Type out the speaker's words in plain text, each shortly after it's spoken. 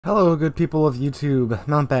Hello, good people of YouTube.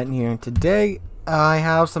 Mountbatten here. Today, I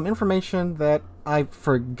have some information that I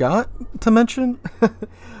forgot to mention.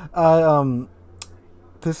 I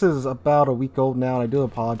this is about a week old now, and I do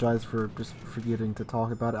apologize for just forgetting to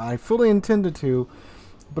talk about it. I fully intended to,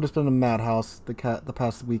 but it's been a madhouse the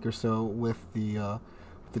past week or so with the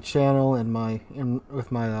channel and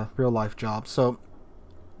with my real life job. So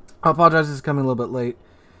I apologize. This is coming a little bit late,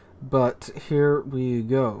 but here we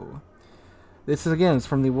go. This is again, it's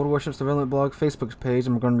from the World Warships Development Blog Facebook page,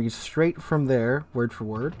 and we're going to read straight from there, word for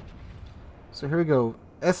word. So here we go.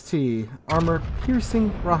 ST armor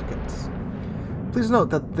piercing rockets. Please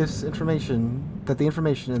note that the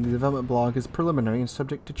information in the development blog is preliminary and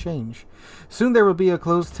subject to change. Soon there will be a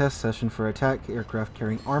closed test session for attack aircraft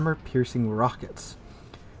carrying armor piercing rockets.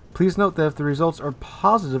 Please note that if the results are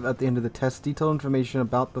positive at the end of the test, detailed information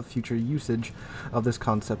about the future usage of this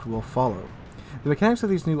concept will follow. The mechanics of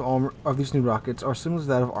these new rockets are similar to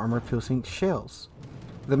that of armor-piercing shells.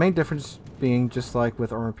 The main difference being, just like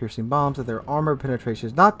with armor-piercing bombs, that their armor penetration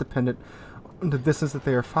is not dependent on the distance that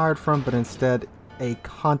they are fired from, but instead a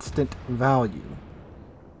constant value.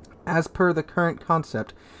 As per the current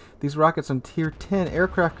concept, these rockets on Tier 10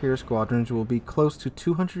 aircraft carrier squadrons will be close to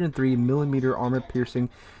 203mm armor-piercing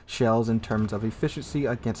shells in terms of efficiency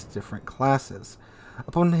against different classes.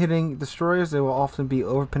 Upon hitting destroyers, there will often be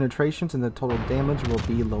over-penetrations, and the total damage will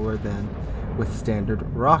be lower than with standard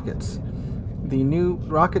rockets. The new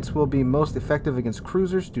rockets will be most effective against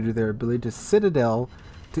cruisers due to their ability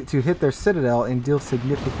to hit their citadel and deal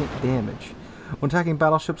significant damage. When attacking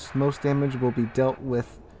battleships, most damage will be dealt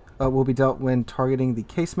when targeting the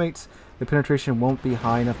casemates. The penetration won't be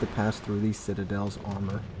high enough to pass through the citadel's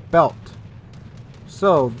armor belt.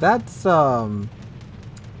 So that's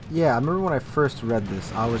yeah, I remember when I first read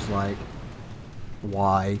this, I was like,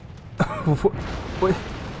 why?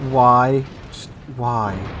 Why? Just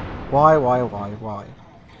why? Why?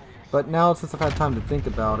 But now, since I've had time to think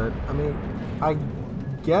about it, I mean, I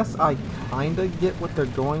guess I kinda get what they're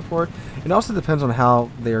going for. It also depends on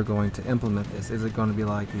how they're going to implement this. Is it going to be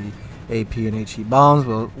like the AP and HE bombs,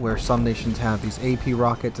 where some nations have these AP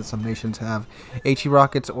rockets and some nations have HE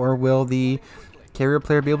rockets, or will the carrier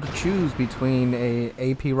player be able to choose between a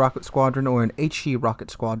AP rocket squadron or an HE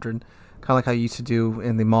rocket squadron, kind of like how you used to do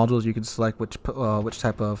in the modules? You could select which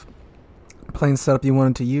type of plane setup you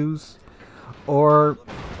wanted to use, or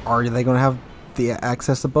are they going to have the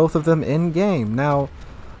access to both of them in game? Now,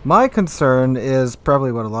 my concern is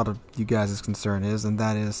probably what a lot of you guys' concern is, and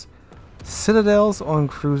that is citadels on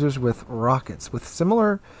cruisers with rockets with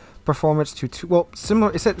similar performance to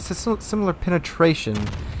similar penetration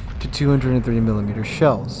to 203mm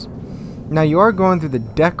shells. Now, you are going through the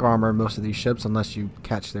deck armor of most of these ships unless you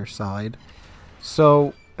catch their side.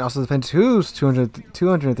 So it also depends whose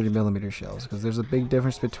 203mm shells, because there's a big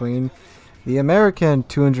difference between the American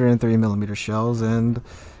 203mm shells and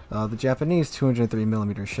the Japanese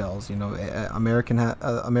 203mm shells. You know, American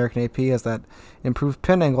AP has that improved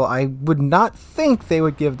pin angle. I would not think they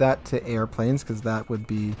would give that to airplanes, because that would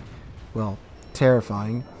be, well,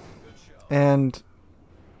 terrifying. And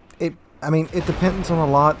I mean, it depends on a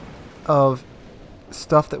lot of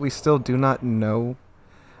stuff that we still do not know.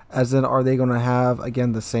 As in, are they going to have,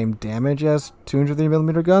 again, the same damage as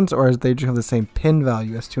 203mm guns, or is they just have the same pin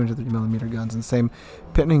value as 203mm guns and same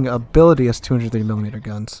pinning ability as 203mm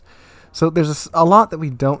guns? So there's a lot that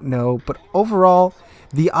we don't know, but overall,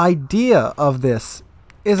 the idea of this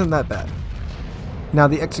isn't that bad. Now,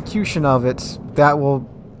 the execution of it, that will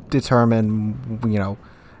determine, you know,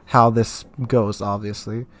 how this goes,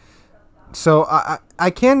 obviously. So I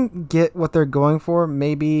can get what they're going for,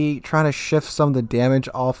 maybe trying to shift some of the damage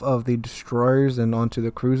off of the destroyers and onto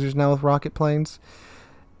the cruisers now with rocket planes.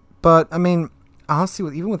 But, I mean,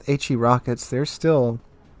 honestly, even with HE rockets, there's still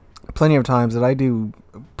plenty of times that I do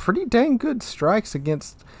pretty dang good strikes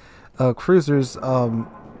against cruisers. I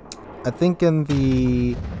think in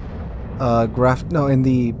the in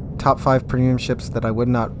the top 5 premium ships that I would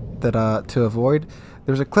not to avoid.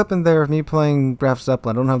 There's a clip in there of me playing Graf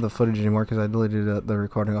Zeppelin. I don't have the footage anymore because I deleted the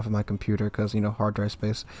recording off of my computer because, you know, hard drive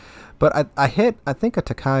space. But I hit, I think, a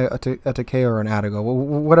Takeo or an Atago,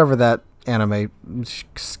 whatever that anime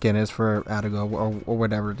skin is for Atago, or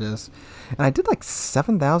whatever it is. And I did like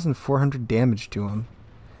 7,400 damage to him.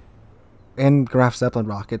 And Graf Zeppelin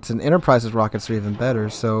rockets, and Enterprise's rockets are even better.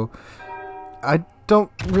 So I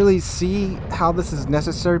don't really see how this is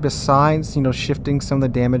necessary, besides, you know, shifting some of the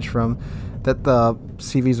damage from that the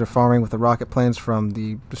CVs are farming with the rocket planes from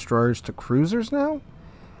the destroyers to cruisers now.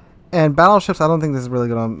 And battleships, I don't think this is really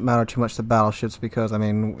going to matter too much to battleships, because, I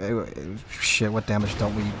mean, shit, what damage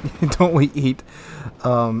don't we eat?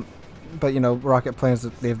 but you know, rocket planes,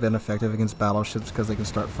 they've been effective against battleships because they can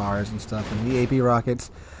start fires and stuff. And the AP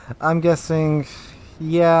rockets, I'm guessing,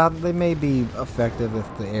 yeah, they may be effective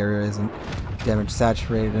if the area isn't damage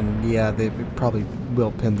saturated, and yeah, they probably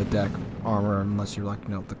will pin the deck armor unless you're like, you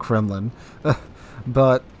know, the Kremlin.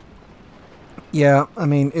 But yeah, I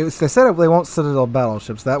mean, they said they won't citadel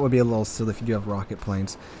battleships. That would be a little silly if you do have rocket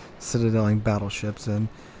planes citadeling battleships.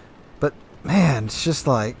 But man, it's just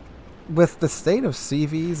like, with the state of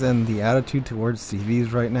CVs and the attitude towards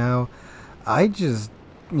CVs right now, I just,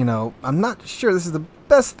 you know, I'm not sure this is the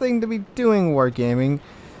best thing to be doing wargaming.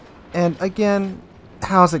 And again,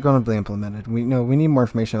 how's it going to be implemented? We know we need more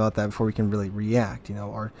information about that before we can really react. You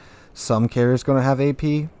know, are some carriers going to have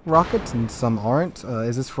AP rockets and some aren't?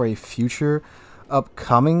 Is this for a future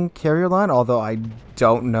upcoming carrier line? Although I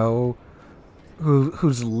don't know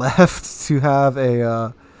who's left to have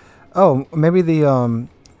a. Oh, maybe the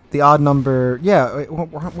odd number. Yeah,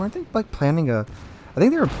 weren't they like planning a? I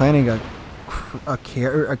think they were planning a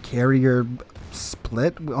carrier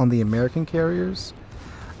split on the American carriers.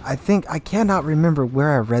 I cannot remember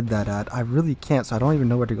where I read that at. I really can't, so I don't even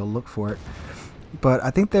know where to go look for it. But I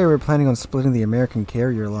think they were planning on splitting the American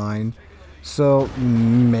carrier line. So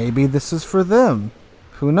maybe this is for them.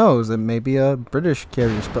 Who knows? It may be a British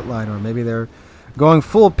carrier split line, or maybe they're going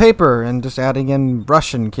full paper and just adding in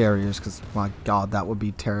Russian carriers, because my god, that would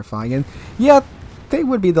be terrifying. And yeah, they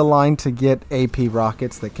would be the line to get AP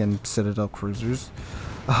rockets that can citadel cruisers.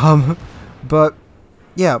 But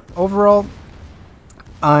yeah, overall,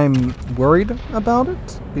 I'm worried about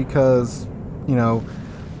it because, you know,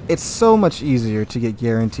 it's so much easier to get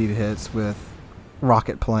guaranteed hits with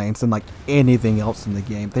rocket planes than like anything else in the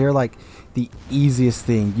game. They're like the easiest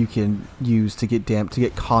thing you can use to get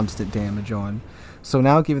constant damage on. So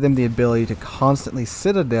now give them the ability to constantly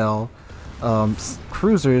citadel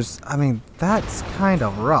cruisers. I mean, that's kind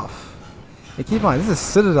of rough. And keep in mind, this is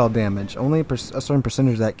citadel damage. Only a certain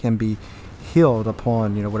percentage of that can be healed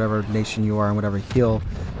upon, you know, whatever nation you are and whatever heal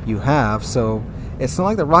you have. So it's not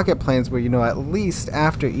like the rocket planes where, you know, at least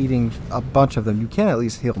after eating a bunch of them, you can at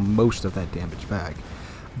least heal most of that damage back.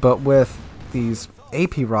 But with these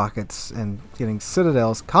AP rockets and getting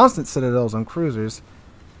citadels, constant citadels on cruisers,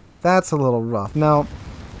 that's a little rough. Now,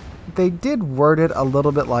 they did word it a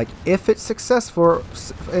little bit like, if it's successful,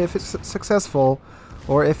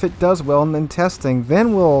 or if it does well in testing,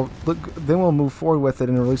 then we'll move forward with it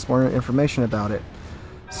and release more information about it.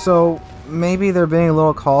 So maybe they're being a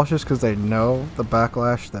little cautious because they know the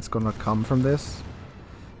backlash that's going to come from this.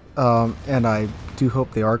 And I do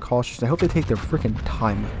hope they are cautious. And I hope they take their freaking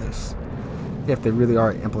time with this, if they really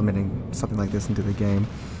are implementing something like this into the game.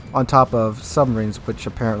 On top of submarines, which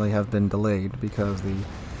apparently have been delayed because the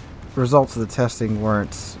results of the testing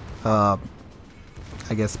weren't, I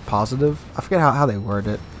guess, positive. I forget how they word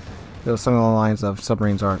it. It was something along the lines of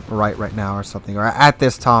submarines aren't right now or something. Or at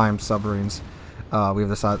this time, submarines, we've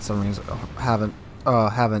decided submarines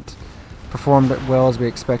haven't performed as well as we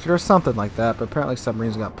expected or something like that. But apparently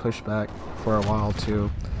submarines got pushed back for a while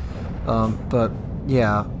too. But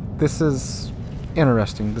yeah, this is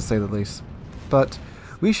interesting to say the least. But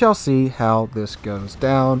we shall see how this goes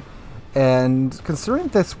down. And considering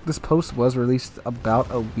this post was released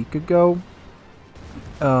about a week ago,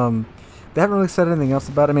 they haven't really said anything else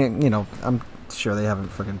about it. I mean, you know, I'm sure they haven't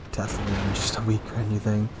freaking tested it in just a week or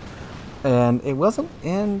anything. And it wasn't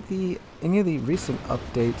in any of the recent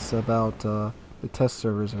updates about the test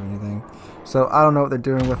servers or anything. So I don't know what they're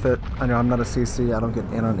doing with it. I know I'm not a CC. I don't get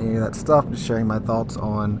in on any of that stuff. I'm just sharing my thoughts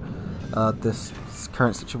on this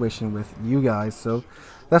current situation with you guys. So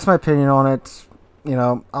that's my opinion on it. You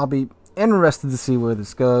know, I'll be interested to see where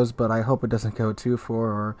this goes, but I hope it doesn't go too far,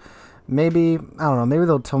 or maybe, I don't know, maybe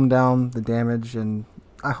they'll tone down the damage, and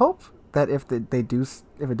I hope that if it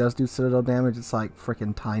does do citadel damage, it's like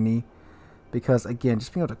freaking tiny, because again,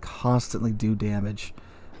 just being able to constantly do damage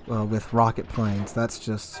with rocket planes, that's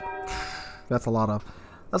a lot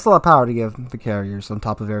of power to give the carriers on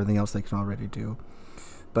top of everything else they can already do.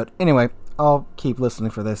 But anyway, I'll keep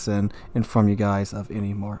listening for this and inform you guys of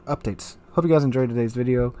any more updates. Hope you guys enjoyed today's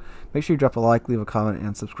video. Make sure you drop a like, leave a comment,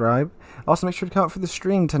 and subscribe. Also, make sure to comment for the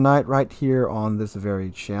stream tonight right here on this very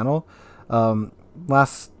channel.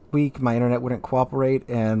 Last week, my internet wouldn't cooperate,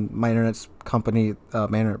 and my internet's company, my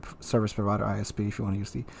internet service provider, ISP, if you want to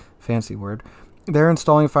use the fancy word, they're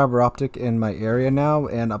installing fiber optic in my area now,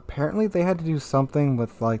 and apparently they had to do something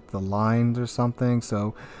with like the lines or something.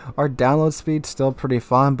 So our download speed's still pretty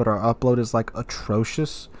fine, but our upload is like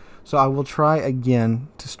atrocious. So I will try again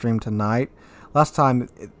to stream tonight. Last time,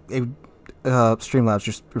 Streamlabs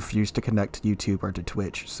just refused to connect to YouTube or to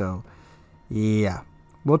Twitch. So, yeah.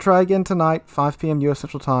 We'll try again tonight, 5 p.m. U.S.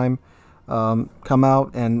 Central Time. come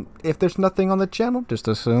out, and if there's nothing on the channel, just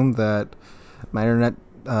assume that my internet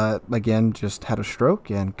again just had a stroke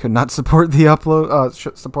and could not support the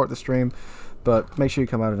upload, support the stream. But make sure you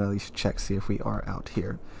come out and at least check, see if we are out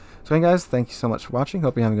here. So again, guys, thank you so much for watching.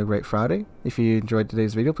 Hope you're having a great Friday. If you enjoyed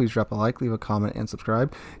today's video, please drop a like, leave a comment, and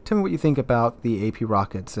subscribe. Tell me what you think about the AP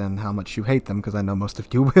rockets and how much you hate them, because I know most of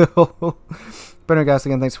you will. But anyway, guys,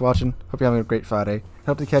 again, thanks for watching. Hope you're having a great Friday.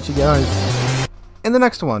 Hope to catch you guys in the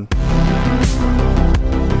next one.